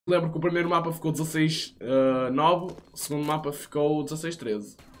Lembro que o primeiro mapa ficou 16-9, o segundo mapa ficou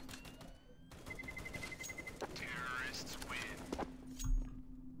 16-13.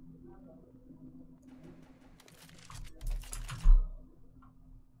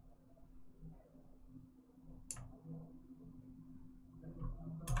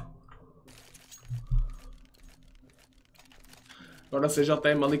 Agora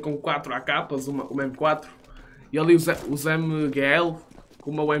CJM ali com 4 AKs, uma M4. E ali os MGL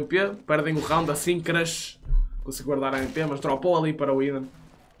com uma UMP. Perdem o round assim, crush. Consigo guardar a MP, mas dropou ali para o Eden.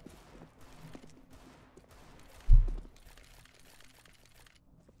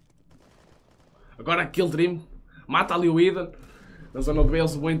 Agora Kill Dream. Mata ali o Eden. Na zona de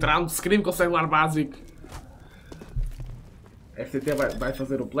Bales vou entrando. Scream consegue dar básico. FTT vai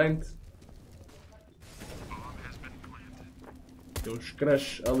fazer o plant. Tem uns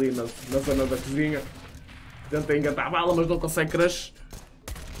crush ali na zona da cozinha. Tenta engatar a bala, mas não consegue crush.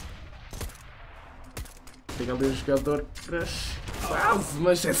 Tem ali o jogador crush. Quase,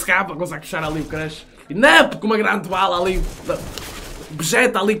 mas escapa, consegue fechar ali o crush. E Nup com uma grande bala ali.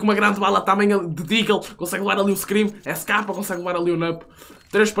 Vegeta ali com uma grande bala também de Deagle. Consegue levar ali o Scream. Escapa, consegue levar ali o Nup.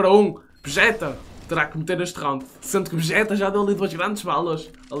 3-1. Vegeta terá que meter este round. Sendo que Vegeta já deu ali 2 grandes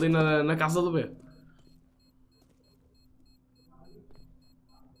balas. Ali na casa do B.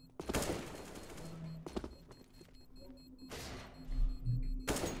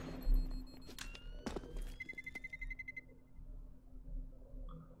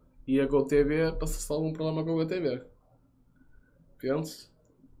 E a GoTV passa-se algum problema com a GoTV. Penso.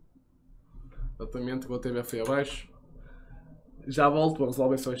 Exatamente, a GoTV foi abaixo. Já volto para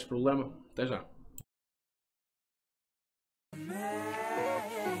resolver só este problema. Até já.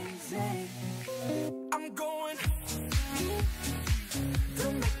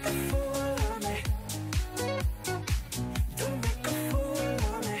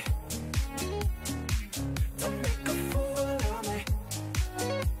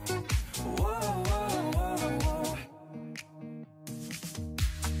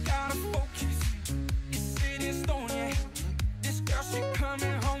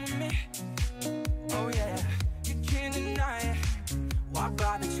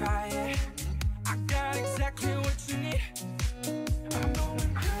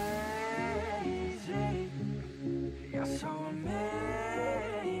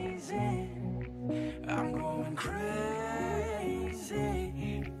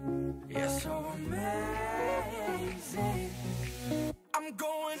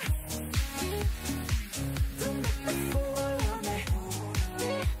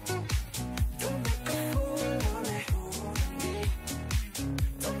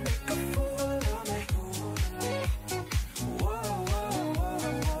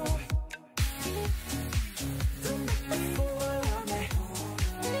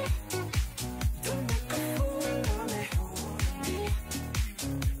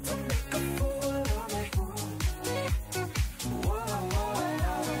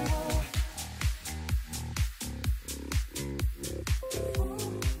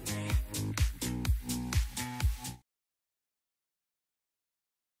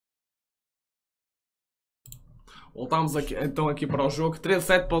 Voltámos aqui, então aqui para o jogo.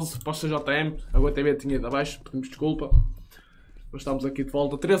 13-7 para o CJM. A GoTV tinha ido abaixo, pedimos desculpa. Mas estamos aqui de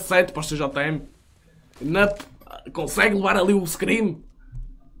volta. 13-7 para o CJM. Nup consegue levar ali o Scream.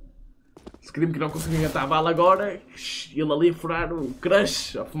 Scream que não conseguiu engatar a bala agora. Ele ali a furar o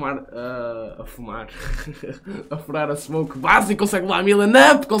crush. A fumar. A fumar. A furar a smoke. Básico consegue levar a Mila.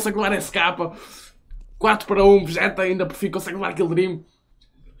 Nup consegue levar a SK. 4-1. Vegeta ainda por fim consegue levar Kill Dream.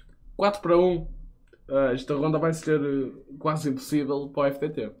 4-1. Esta ronda vai ser quase impossível para o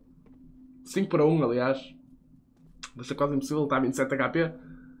FTT. 5-1, aliás. Vai ser quase impossível, está a 27 HP.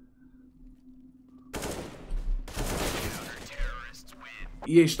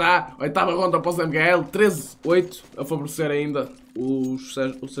 E aí está, a oitava ronda após o MGL, 13-8, a favorecer ainda o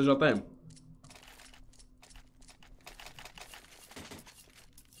CJM.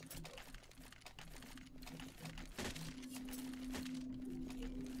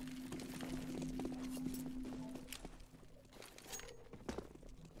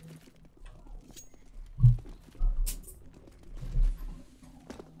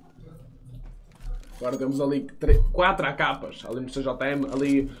 Agora temos ali 4 AKs, ali no CJM,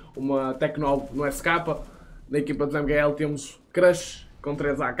 ali uma Tec 9 no SK. Na equipa dos MGL temos Crush com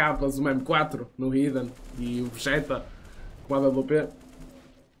 3 AKs, uma M4 no Hidden e o Vegeta com a AWP.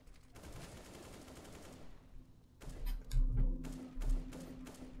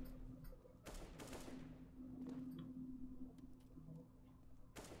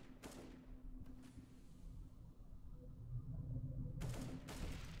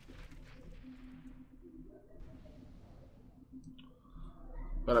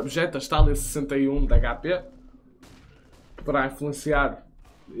 Agora Vegeta está ali a 61 de HP. Poderá influenciar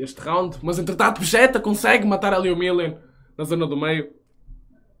este round. Mas entretanto Vegeta consegue matar ali o Million na zona do meio.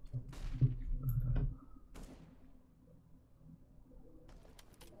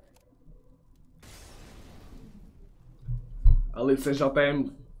 Ali CJM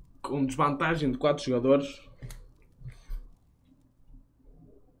com desvantagem de 4 jogadores.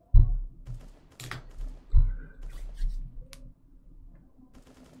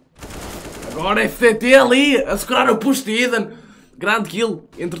 Agora FTT ali a segurar o push de Eden. Grande kill.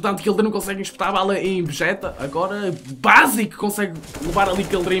 Entretanto, Kill Dream consegue espetar a bala em Vegeta. Agora, Basic consegue levar ali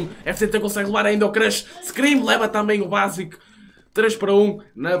Kill Dream. FTT consegue levar ainda o Crush. Scream leva também o Basic. 3 para 1.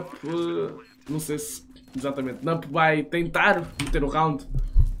 Nup, não sei se exatamente. Nup vai tentar meter o round.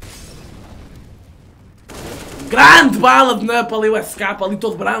 Grande bala de Nup ali, o SK ali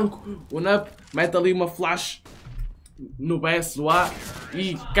todo branco. O Nup mete ali uma flash no BS do A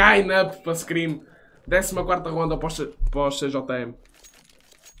e cai Nup para Scream. 14ª ronda para o CJM.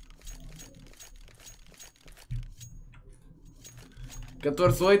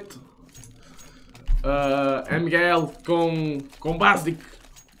 (14-8). MGL com Basic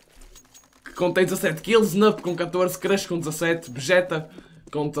que contém 17 kills, Nup com 14, Crush com 17, Vegeta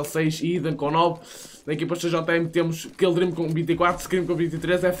com 16 e Eden com 9. Na equipa CJM temos Kill Dream com 24, Scream com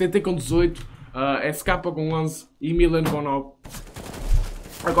 23, FTT com 18, SK com 11 e Milan com 9.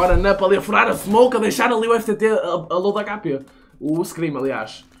 Agora Nup ali a furar a smoke, a deixar ali o FTT a load HP. O Scream,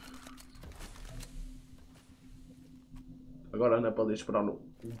 aliás. Agora Nup ali a esperar um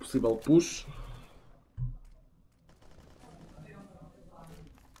possível push.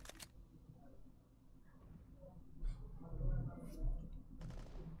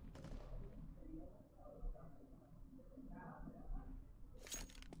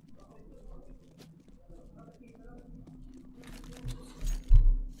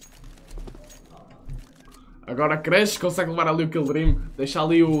 Agora Crash consegue levar ali o Kill Dream, deixa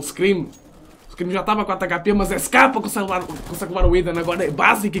ali o Scream. O Scream já estava com 4 HP, mas SK consegue levar o Eden. Agora é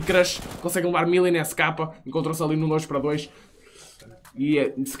Basic e Crush consegue levar Million e SK. Encontrou-se ali no 2 para 2.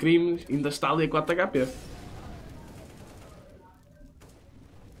 E Scream ainda está ali a 4 HP.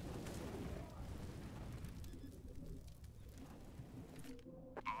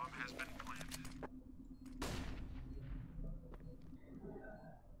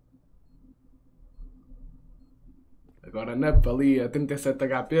 Agora Nup ali a 37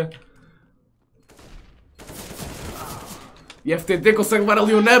 HP. E FTT consegue levar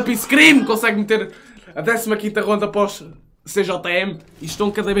ali o Nup e Scream consegue meter a 15ª ronda após CJM. E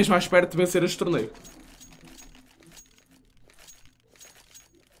estão cada vez mais perto de vencer este torneio.